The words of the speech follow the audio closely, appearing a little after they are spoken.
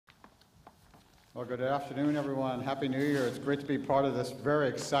Well, good afternoon, everyone. Happy New Year. It's great to be part of this very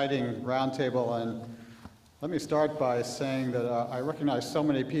exciting roundtable. And let me start by saying that I recognize so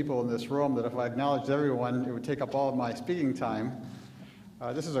many people in this room that if I acknowledged everyone, it would take up all of my speaking time.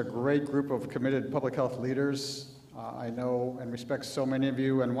 This is a great group of committed public health leaders. I know and respect so many of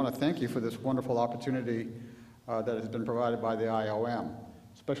you and want to thank you for this wonderful opportunity that has been provided by the IOM.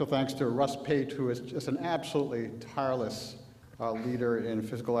 Special thanks to Russ Pate, who is just an absolutely tireless leader in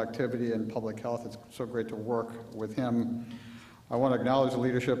physical activity and public health. It's so great to work with him. I want to acknowledge the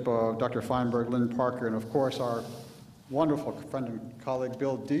leadership of Dr. Feinberg, Lynn Parker, and of course our wonderful friend and colleague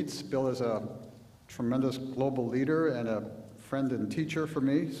Bill Dietz. Bill is a tremendous global leader and a friend and teacher for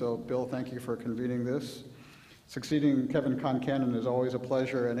me. So Bill, thank you for convening this. Succeeding Kevin Concannon is always a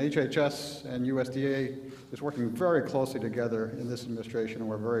pleasure, and HHS and USDA is working very closely together in this administration, and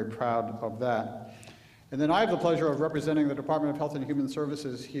we're very proud of that. And then I have the pleasure of representing the Department of Health and Human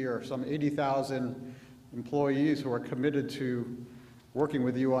Services here, some 80,000 employees who are committed to working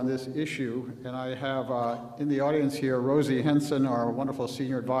with you on this issue. And I have in the audience here Rosie Henson, our wonderful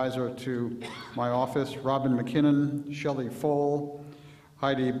senior advisor to my office, Robin McKinnon, Shelley Fole,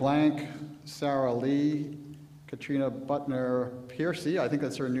 Heidi Blank, Sarah Lee, Katrina Butner-Piercy, I think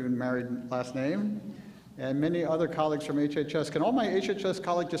that's her new married last name, and many other colleagues from HHS. Can all my HHS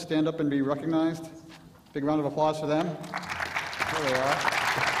colleagues just stand up and be recognized? Big round of applause for them. There they are.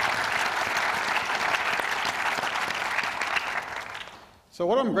 So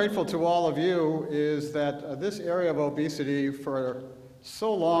what I'm grateful to all of you is that this area of obesity for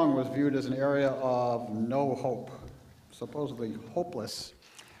so long was viewed as an area of no hope, supposedly hopeless.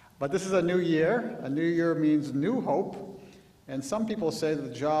 But this is a new year. A new year means new hope. And some people say that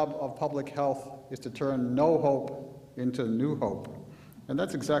the job of public health is to turn no hope into new hope. And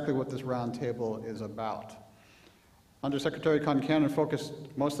that's exactly what this roundtable is about. Undersecretary Concannon focused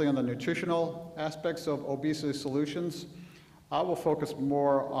mostly on the nutritional aspects of obesity solutions. I will focus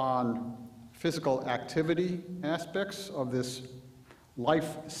more on physical activity aspects of this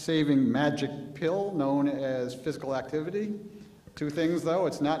life-saving magic pill known as physical activity. Two things, though: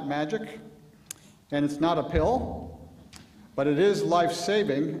 it's not magic, and it's not a pill, but it is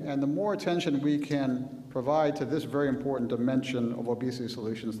life-saving, and the more attention we can provide to this very important dimension of obesity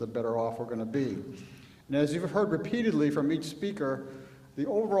solutions, the better off we're going to be. And as you've heard repeatedly from each speaker, the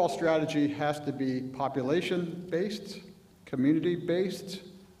overall strategy has to be population-based, community-based,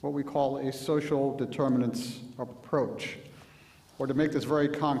 what we call a social determinants approach. Or to make this very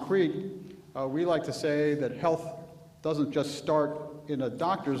concrete, we like to say that health doesn't just start in a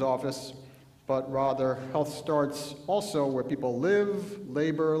doctor's office, but rather health starts also where people live,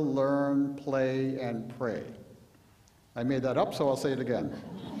 labor, learn, play, and pray. I made that up, so I'll say it again.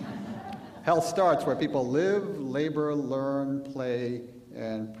 Health starts where people live, labor, learn, play,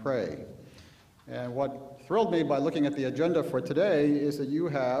 and pray. And what thrilled me by looking at the agenda for today is that you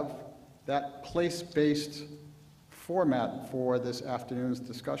have that place-based format for this afternoon's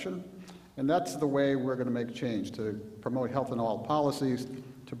discussion. And that's the way we're going to make change, to promote health in all policies,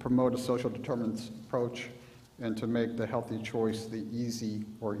 to promote a social determinants approach, and to make the healthy choice the easy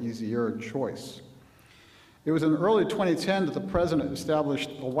or easier choice. It was in early 2010 that the President established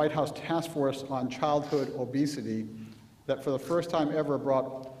the White House Task Force on Childhood Obesity that for the first time ever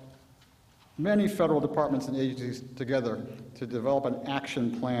brought many federal departments and agencies together to develop an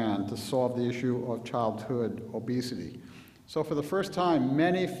action plan to solve the issue of childhood obesity. So for the first time,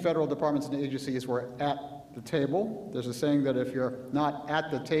 many federal departments and agencies were at the table. There's a saying that if you're not at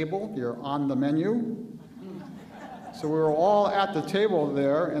the table, you're on the menu. So we were all at the table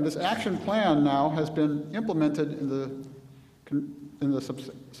there, and this action plan now has been implemented in the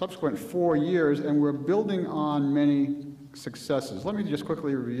subsequent 4 years, and we're building on many successes. Let me just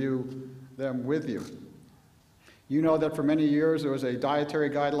quickly review them with you. You know that for many years there was a Dietary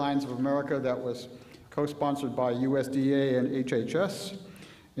Guidelines of America that was co-sponsored by USDA and HHS.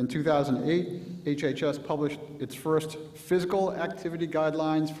 In 2008, HHS published its first physical activity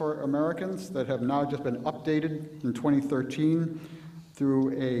guidelines for Americans that have now just been updated in 2013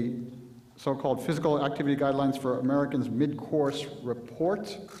 through a so-called Physical Activity Guidelines for Americans mid-course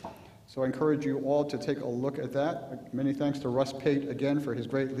report. So I encourage you all to take a look at that. Many thanks to Russ Pate again for his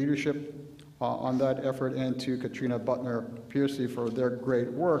great leadership on that effort, and to Katrina Butner-Piercy for their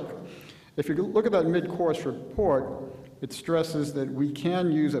great work. If you look at that mid-course report, it stresses that we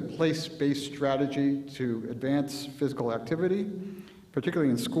can use a place-based strategy to advance physical activity, particularly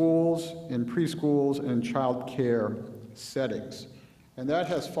in schools, in preschools, and in child care settings. And that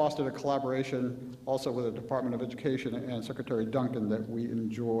has fostered a collaboration also with the Department of Education and Secretary Duncan that we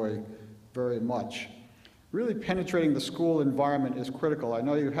enjoy very much. really penetrating the school environment is critical. I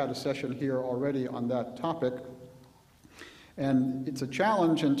know you had a session here already on that topic, and it's a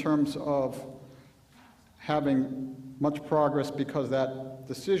challenge in terms of having much progress because that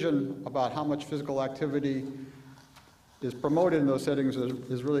decision about how much physical activity is promoted in those settings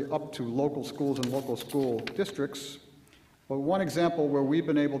is really up to local schools and local school districts. But one example where we've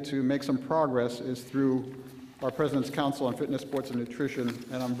been able to make some progress is through our President's Council on Fitness, Sports, and Nutrition,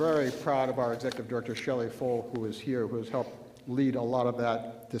 and I'm very proud of our Executive Director, Shelley Foll, who is here, who has helped lead a lot of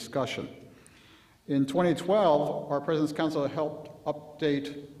that discussion. In 2012, our President's Council helped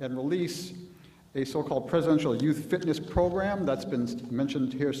update and release a so-called Presidential Youth Fitness Program that's been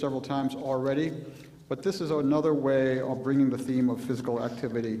mentioned here several times already, but this is another way of bringing the theme of physical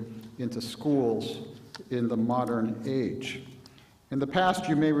activity into schools in the modern age. In the past,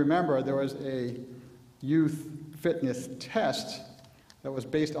 you may remember there was a youth fitness test that was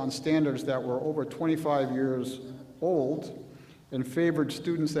based on standards that were over 25 years old and favored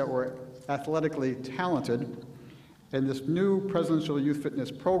students that were athletically talented. And this new Presidential Youth Fitness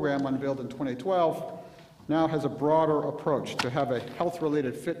Program, unveiled in 2012, now has a broader approach to have a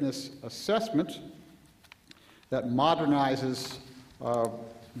health-related fitness assessment that modernizes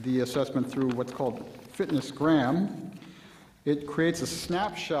the assessment through what's called FitnessGram. It creates a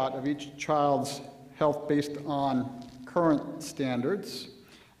snapshot of each child's health based on current standards.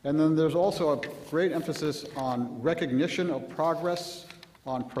 And then there's also a great emphasis on recognition of progress,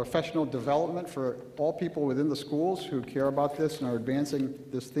 on professional development for all people within the schools who care about this and are advancing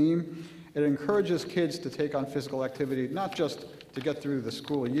this theme. It encourages kids to take on physical activity, not just to get through the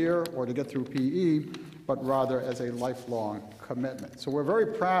school year or to get through PE, but rather as a lifelong commitment. So we're very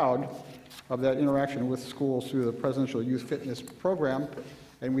proud of that interaction with schools through the Presidential Youth Fitness Program,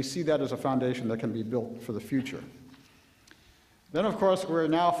 and we see that as a foundation that can be built for the future. Then, of course, we're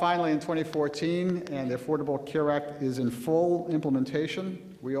now finally in 2014, and the Affordable Care Act is in full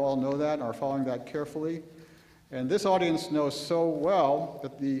implementation. We all know that and are following that carefully. And this audience knows so well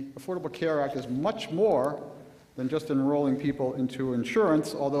that the Affordable Care Act is much more than just enrolling people into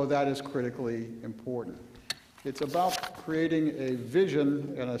insurance, although that is critically important. It's about creating a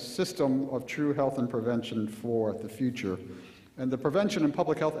vision and a system of true health and prevention for the future. And the prevention and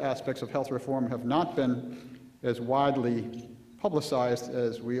public health aspects of health reform have not been as widely publicized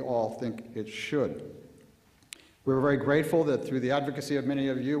as we all think it should. We're very grateful that through the advocacy of many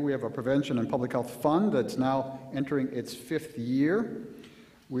of you, we have a prevention and public health fund that's now entering its 5th year.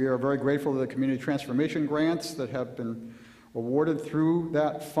 We are very grateful to the community transformation grants that have been awarded through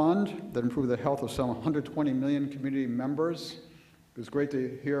that fund that improve the health of some 120 million community members. It was great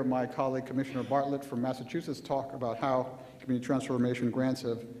to hear my colleague, Commissioner Bartlett from Massachusetts, talk about how community transformation grants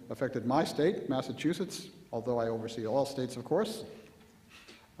have affected my state, Massachusetts, although I oversee all states, of course.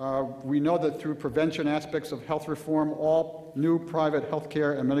 We know that through prevention aspects of health reform, all new private health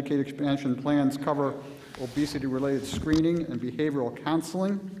care and Medicaid expansion plans cover obesity-related screening and behavioral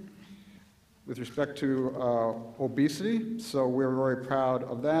counseling with respect to obesity, so we're very proud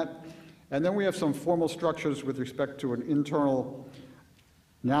of that. And then we have some formal structures with respect to an internal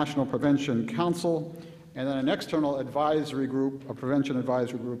National Prevention Council, and then an external advisory group, a prevention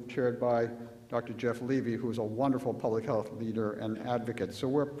advisory group chaired by Dr. Jeff Levy, who is a wonderful public health leader and advocate. So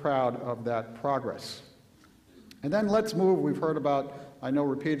we're proud of that progress. And then Let's Move, we've heard about, I know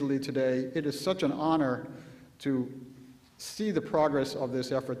repeatedly today. It is such an honor to see the progress of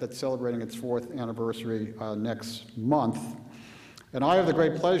this effort that's celebrating its 4th anniversary next month. And I have the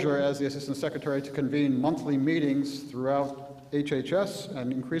great pleasure as the Assistant Secretary to convene monthly meetings throughout HHS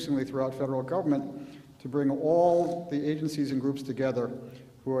and increasingly throughout federal government to bring all the agencies and groups together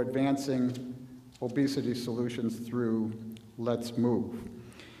who are advancing obesity solutions through Let's Move.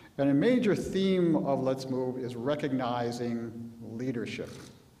 And a major theme of Let's Move is recognizing leadership.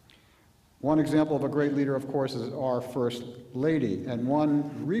 One example of a great leader, of course, is our First Lady. And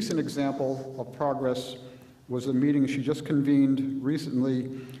one recent example of progress was a meeting she just convened recently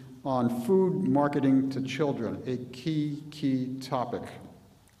on food marketing to children, a key topic.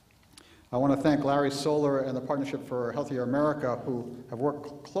 I want to thank Larry Solar and the Partnership for Healthier America, who have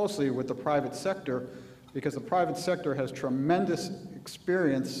worked closely with the private sector, because the private sector has tremendous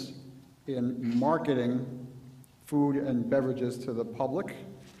experience in marketing food and beverages to the public.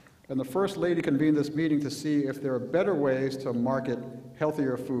 And the First Lady convened this meeting to see if there are better ways to market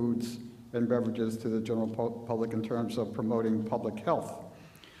healthier foods and beverages to the general public in terms of promoting public health.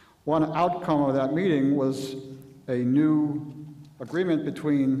 One outcome of that meeting was a new agreement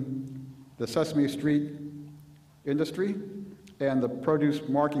between the Sesame Street industry and the Produce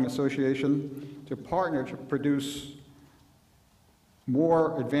Marketing Association to partner to produce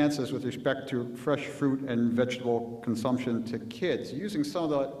more advances with respect to fresh fruit and vegetable consumption to kids, using some of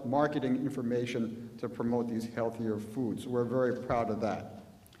the marketing information to promote these healthier foods. We're very proud of that.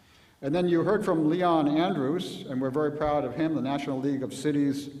 And then you heard from Leon Andrews, and we're very proud of him, the National League of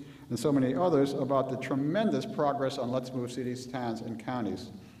Cities, and so many others, about the tremendous progress on Let's Move Cities, Towns, and Counties.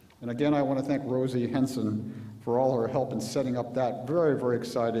 And again, I want to thank Rosie Henson for all her help in setting up that very, very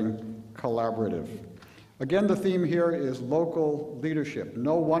exciting collaborative. Again, the theme here is local leadership.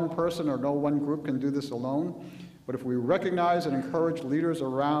 No one person or no one group can do this alone, but if we recognize and encourage leaders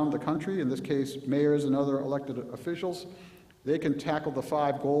around the country, in this case, mayors and other elected officials, they can tackle the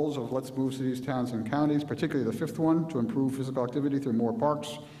 5 goals of Let's Move Cities, Towns, and Counties, particularly the 5th one, to improve physical activity through more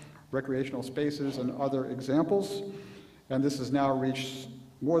parks, recreational spaces, and other examples. And this has now reached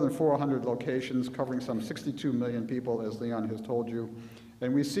more than 400 locations, covering some 62 million people, as Leon has told you.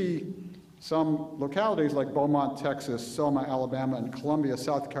 And we see some localities like Beaumont, Texas, Selma, Alabama, and Columbia,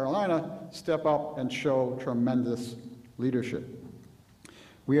 South Carolina, step up and show tremendous leadership.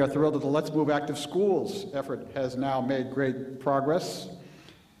 We are thrilled that the Let's Move Active Schools effort has now made great progress.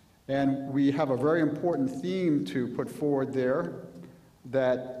 And we have a very important theme to put forward there,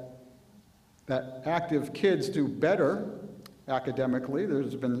 that active kids do better academically.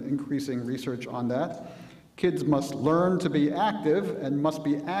 There's been increasing research on that. Kids must learn to be active and must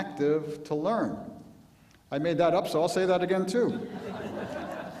be active to learn. I made that up, so I'll say that again too.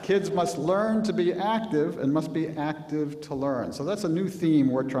 Kids must learn to be active and must be active to learn. So that's a new theme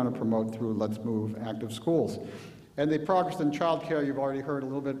we're trying to promote through Let's Move Active Schools. And the progress in childcare, you've already heard a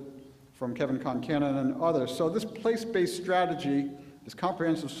little bit from Kevin Concannon and others. So this place-based strategy, this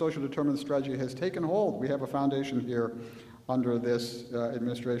comprehensive social determinant strategy has taken hold. We have a foundation here under this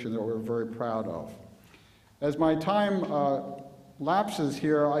administration that we're very proud of. As my time lapses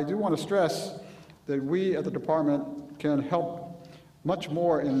here, I do want to stress that we at the department can help much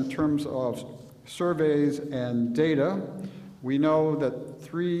more in terms of surveys and data. We know that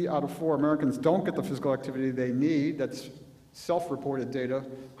 3 out of 4 Americans don't get the physical activity they need. That's self-reported data.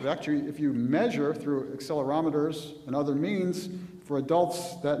 But actually, if you measure through accelerometers and other means, for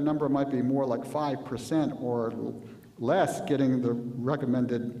adults, that number might be more like 5% or less getting the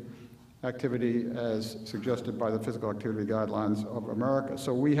recommended activity as suggested by the Physical Activity Guidelines of America.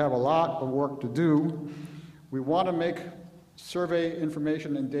 So we have a lot of work to do. We want to make survey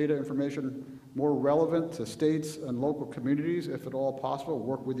information and data information more relevant to states and local communities, if at all possible.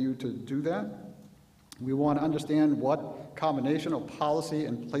 Work with you to do that. We want to understand what combination of policy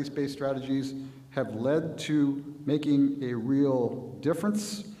and place-based strategies have led to making a real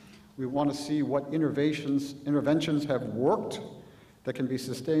difference. We want to see what interventions have worked that can be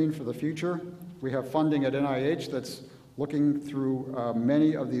sustained for the future. We have funding at NIH that's looking through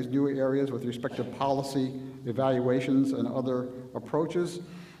many of these new areas with respect to policy evaluations and other approaches.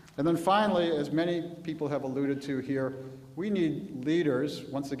 And then finally, as many people have alluded to here, we need leaders,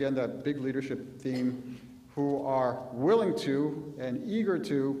 once again, that big leadership theme, who are willing to and eager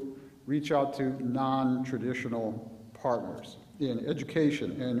to reach out to non-traditional partners in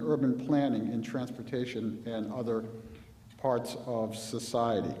education, in urban planning, in transportation, and other parts of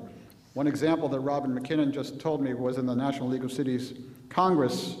society. One example that Robin McKinnon just told me was in the National League of Cities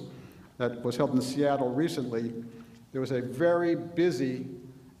Congress that was held in Seattle recently. There was a very busy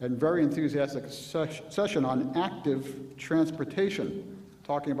and very enthusiastic session on active transportation,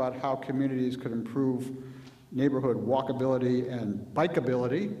 talking about how communities could improve neighborhood walkability and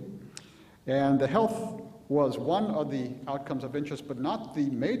bikeability. And the health was one of the outcomes of interest, but not the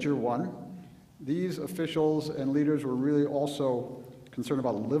major one. These officials and leaders were really also concerned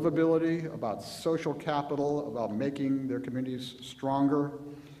about livability, about social capital, about making their communities stronger.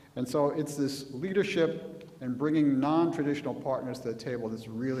 And so it's this leadership and bringing non-traditional partners to the table that's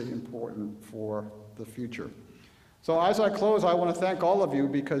really important for the future. So as I close, I want to thank all of you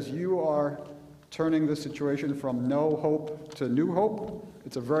because you are turning the situation from no hope to new hope.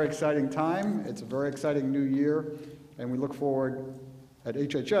 It's a very exciting time. It's a very exciting new year. And we look forward at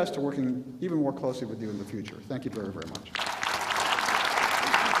HHS to working even more closely with you in the future. Thank you very, very much.